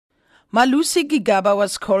Malusi Gigaba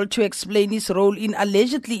was called to explain his role in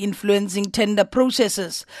allegedly influencing tender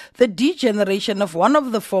processes, the degeneration of one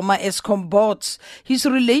of the former Eskom boards, his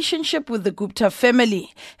relationship with the Gupta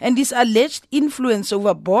family, and his alleged influence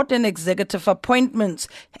over board and executive appointments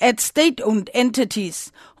at state-owned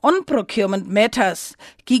entities. On procurement matters,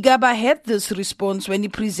 Gigaba had this response when he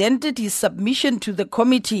presented his submission to the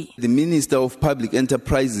committee. The Minister of Public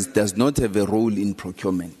Enterprises does not have a role in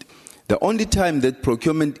procurement. The only time that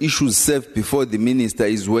procurement issues serve before the minister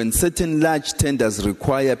is when certain large tenders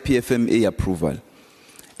require PFMA approval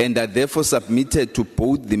and are therefore submitted to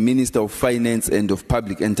both the Minister of Finance and of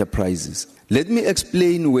Public Enterprises. Let me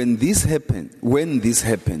explain when this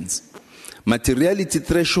happens. Materiality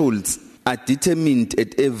thresholds are determined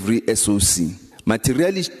at every SOC.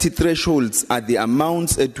 Materiality thresholds are the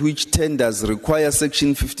amounts at which tenders require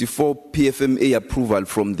Section 54 PFMA approval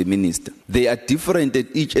from the minister. They are different at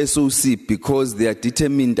each SOC because they are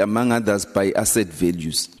determined, among others, by asset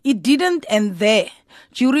values. It didn't end there.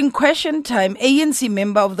 During question time, ANC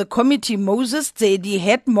member of the committee Moses Zedi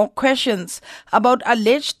had more questions about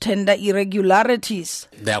alleged tender irregularities.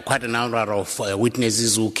 There are quite a number of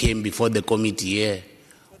witnesses who came before the committee here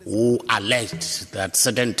who alleged that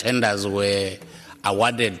certain tenders were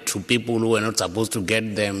awarded to people who were not supposed to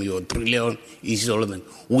get them, your trillion issues, all of them.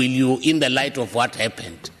 Will you, in the light of what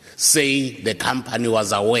happened, say the company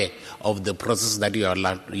was aware of the process that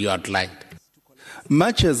you outlined?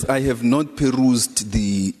 Much as I have not perused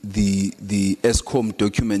the Eskom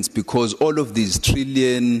documents, because all of these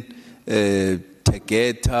trillion,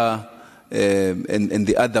 Tegeta, and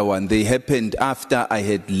the other one, they happened after I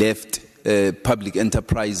had left Public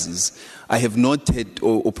Enterprises. I have not had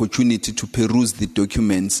opportunity to peruse the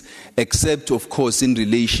documents, except, of course, in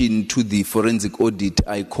relation to the forensic audit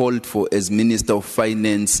I called for as Minister of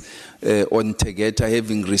Finance on Tegeta,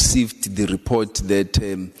 having received the report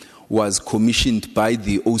that was commissioned by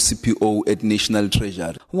the OCPO at National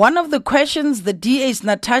Treasury. One of the questions the DA's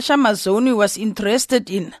Natasha Mazoni was interested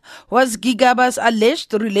in was Gigaba's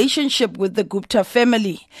alleged relationship with the Gupta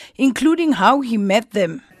family, including how he met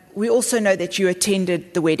them. We also know that you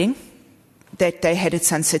attended the wedding that they had at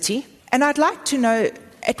Sun City. And I'd like to know,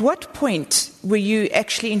 at what point were you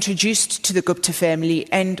actually introduced to the Gupta family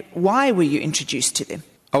and why were you introduced to them?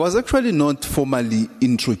 I was actually not formally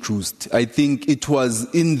introduced. I think it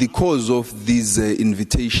was in the course of these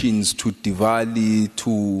invitations to Diwali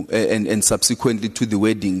and subsequently to the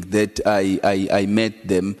wedding that I met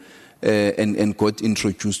them and got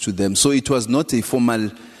introduced to them. So it was not a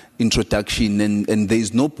formal introduction, and there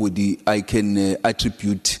is nobody I can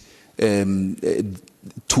attribute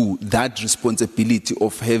to that responsibility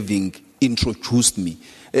of having introduced me.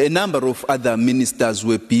 A number of other ministers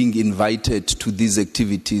were being invited to these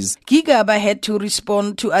activities. Gigaba had to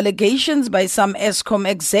respond to allegations by some Eskom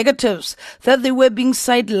executives that they were being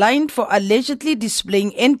sidelined for allegedly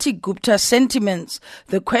displaying anti-Gupta sentiments.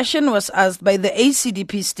 The question was asked by the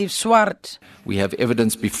ACDP Steve Swart. We have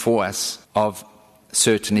evidence before us of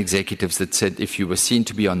certain executives that said if you were seen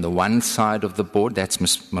to be on the one side of the board, that's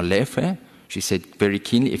Ms. Molefe, she said very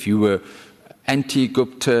keenly, if you were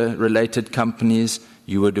anti-Gupta related companies,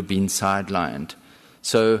 you would have been sidelined.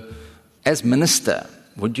 So, as minister,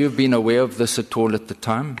 would you have been aware of this at all at the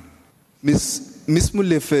time? Ms.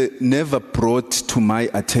 Molefe never brought to my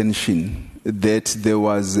attention that there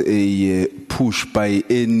was a push by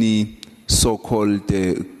any so-called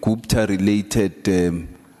Gupta-related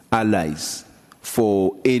allies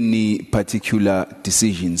for any particular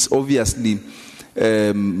decisions. Obviously,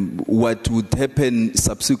 what would happen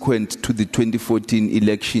subsequent to the 2014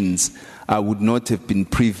 elections, I would not have been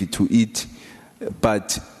privy to it,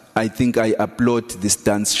 but I think I applaud the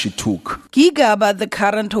stance she took. Gigaba, the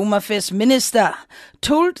current Home Affairs Minister,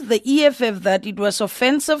 told the EFF that it was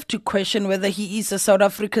offensive to question whether he is a South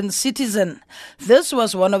African citizen. This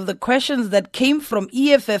was one of the questions that came from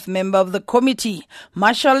EFF member of the committee,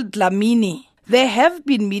 Marshall Dlamini. There have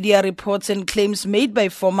been media reports and claims made by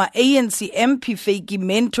former ANC MP Feki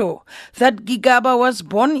Mento that Gigaba was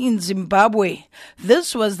born in Zimbabwe.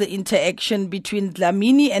 This was the interaction between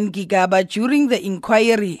Dlamini and Gigaba during the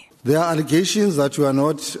inquiry. There are allegations that you are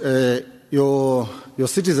not, your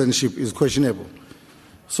citizenship is questionable.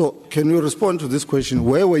 So can you respond to this question?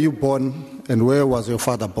 Where were you born and where was your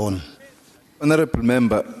father born? Honorable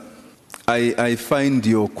Member, I find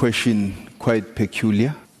your question quite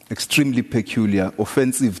peculiar. Extremely peculiar,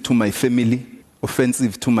 offensive to my family,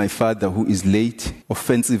 offensive to my father who is late,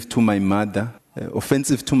 offensive to my mother,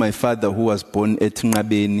 offensive to my father who was born at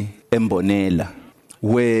Ngabeni, Mbonela,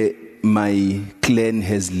 where my clan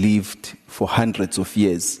has lived for hundreds of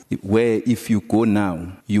years, where if you go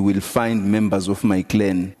now, you will find members of my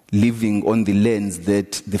clan living on the lands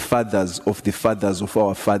that the fathers of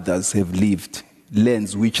our fathers have lived,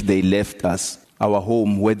 lands which they left us, our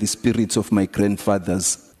home where the spirits of my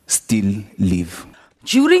grandfathers still live.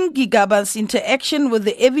 During Gigaba's interaction with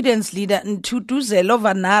the evidence leader Ntutu Zelo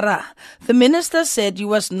Vanara, the minister said he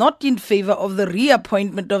was not in favor of the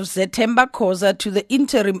reappointment of Zethemba Khoza to the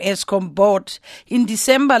interim ESCOM board in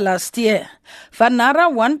December last year.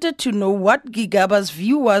 Vanara wanted to know what Gigaba's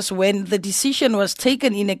view was when the decision was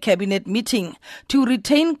taken in a cabinet meeting to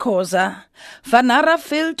retain Khoza. Vanara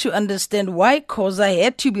failed to understand why Khoza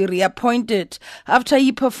had to be reappointed after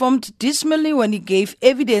he performed dismally when he gave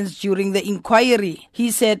evidence during the inquiry.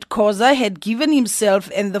 He said Khoza had given himself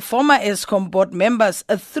and the former ESCOM board members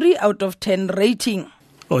a 3 out of 10 rating.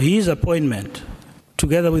 His appointment,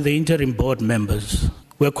 together with the interim board members,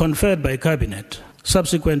 were conferred by Cabinet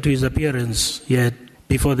subsequent to his appearance here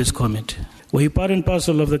before this committee. Were you part and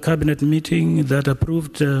parcel of the Cabinet meeting that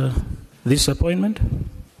approved this appointment?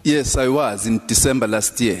 Yes, I was in December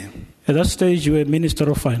last year. At that stage, you were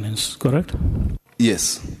Minister of Finance, correct?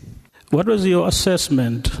 Yes. What was your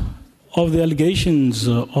assessment of the allegations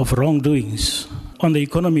of wrongdoings on the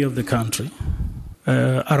economy of the country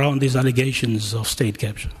around these allegations of state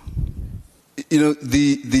capture? You know,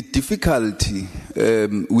 the difficulty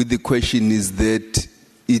with the question is that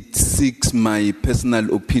it seeks my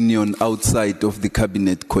personal opinion outside of the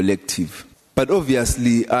Cabinet collective. But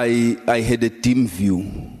obviously, I had a dim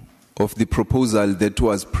view of the proposal that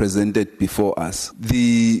was presented before us.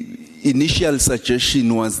 The initial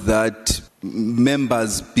suggestion was that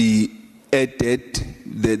members be added,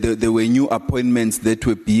 there were new appointments that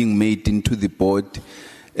were being made into the board,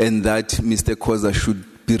 and that Mr. Khoza should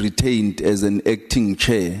be retained as an acting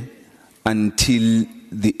chair until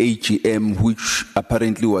the AGM, which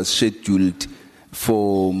apparently was scheduled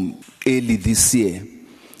for early this year.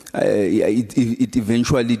 It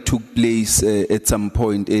eventually took place at some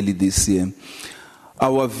point early this year.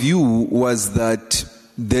 Our view was that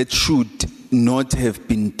that should not have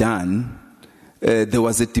been done. There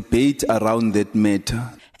was a debate around that matter.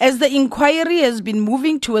 As the inquiry has been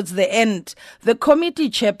moving towards the end, the committee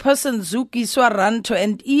chairperson Zuki Swaranto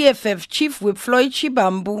and EFF Chief Whip Floyd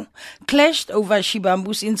Shibambu clashed over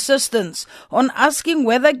Shibambu's insistence on asking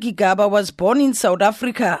whether Gigaba was born in South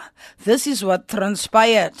Africa. This is what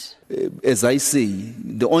transpired. As I say,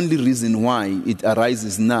 the only reason why it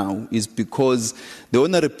arises now is because the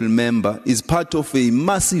honorable member is part of a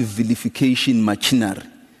massive vilification machinery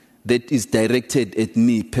that is directed at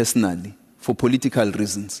me personally for political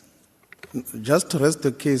reasons. Just to rest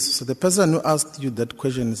the case, so the person who asked you that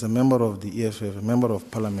question is a member of the EFF, a member of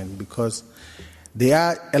parliament, because there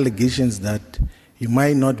are allegations that you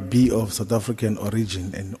might not be of South African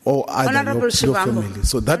origin and or either your family.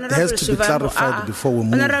 So that has to be clarified before we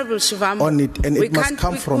move on it, and it must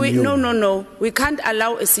come from you. No. We can't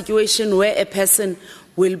allow a situation where a person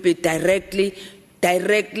will be directly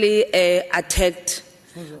attacked.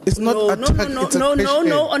 It's not attack, it's a question.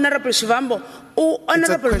 No, Honorable Shivambo.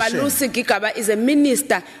 Honorable Malusi Gigaba is a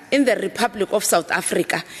minister in the Republic of South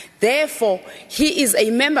Africa. Therefore, he is a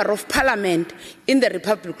member of parliament in the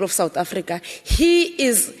Republic of South Africa. He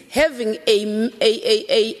is having an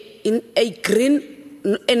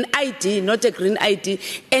ID, not a green ID,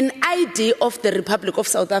 an ID of the Republic of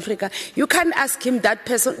South Africa. You can't ask him that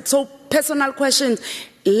personal questions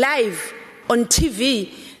live on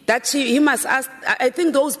TV. That he must ask. I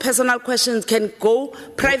think those personal questions can go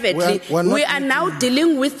privately. We are now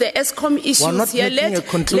dealing with the ESCOM issues here.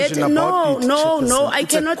 No, I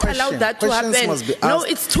cannot allow that to happen. No,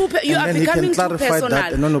 it's too. You are becoming too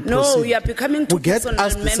personal. No, you are becoming too personal. We get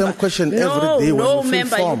asked the same question every day. No,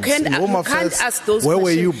 member, you can't ask those questions. Where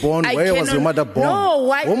were you born? Where was your mother born? No,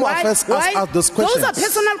 why? Ask those questions. Those are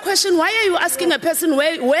personal questions. Why are you asking a person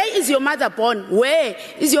where is your mother born? Where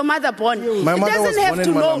is your mother born? My mother was born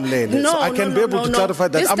in Malamlele. No, so I can be able to clarify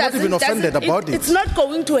that. I'm not even offended about it. It's not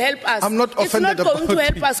going to help us. I'm not offended about it. It's not going to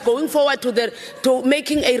help us going forward to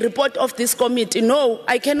making a report of this committee. No,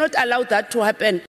 I cannot allow that to happen.